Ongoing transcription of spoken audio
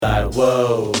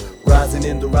Whoa. Rising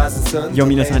in the rising sun. Yo,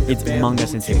 minasan, it's Manga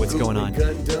Sensei. What's going on?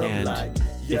 And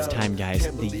it's time,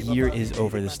 guys. The year is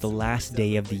over. This is the last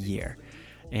day of the year.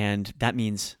 And that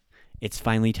means it's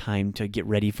finally time to get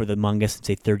ready for the Manga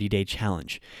Sensei 30-day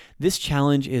challenge. This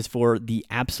challenge is for the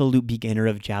absolute beginner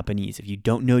of Japanese. If you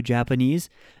don't know Japanese,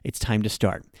 it's time to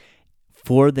start.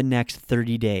 For the next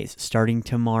 30 days, starting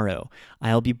tomorrow,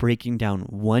 I'll be breaking down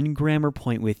one grammar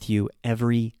point with you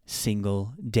every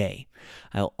single day.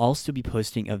 I'll also be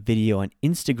posting a video on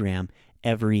Instagram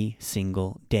every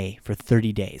single day for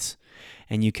 30 days.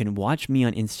 And you can watch me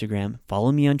on Instagram,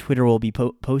 follow me on Twitter, we'll be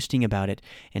posting about it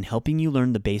and helping you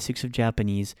learn the basics of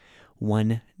Japanese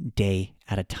one day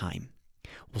at a time.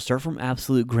 We'll start from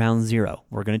absolute ground zero.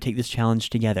 We're going to take this challenge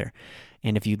together.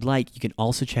 And if you'd like, you can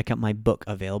also check out my book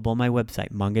available on my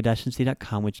website,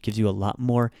 manga-sensei.com, which gives you a lot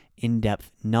more in-depth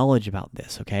knowledge about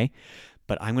this, okay?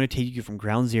 But I'm going to take you from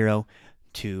ground zero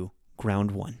to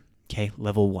ground one, okay?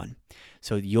 Level one.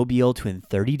 So you'll be able to, in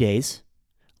 30 days,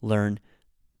 learn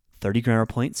 30 grammar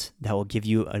points that will give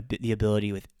you the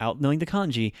ability, without knowing the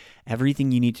kanji,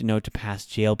 everything you need to know to pass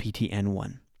JLPT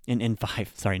N1.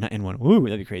 N5, sorry, not N1. Woo,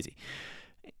 that'd be crazy.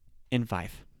 N5,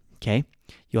 okay?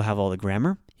 You'll have all the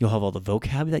grammar. You'll have all the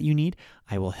vocab that you need.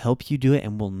 I will help you do it,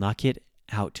 and we'll knock it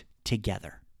out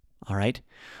together, all right?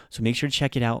 So make sure to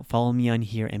check it out. Follow me on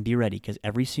here, and be ready, because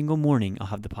every single morning I'll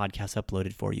have the podcast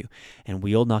uploaded for you, and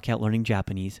we'll knock out learning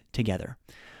Japanese together.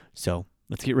 So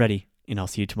let's get ready, and I'll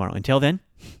see you tomorrow. Until then,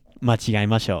 間違い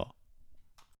ましょう.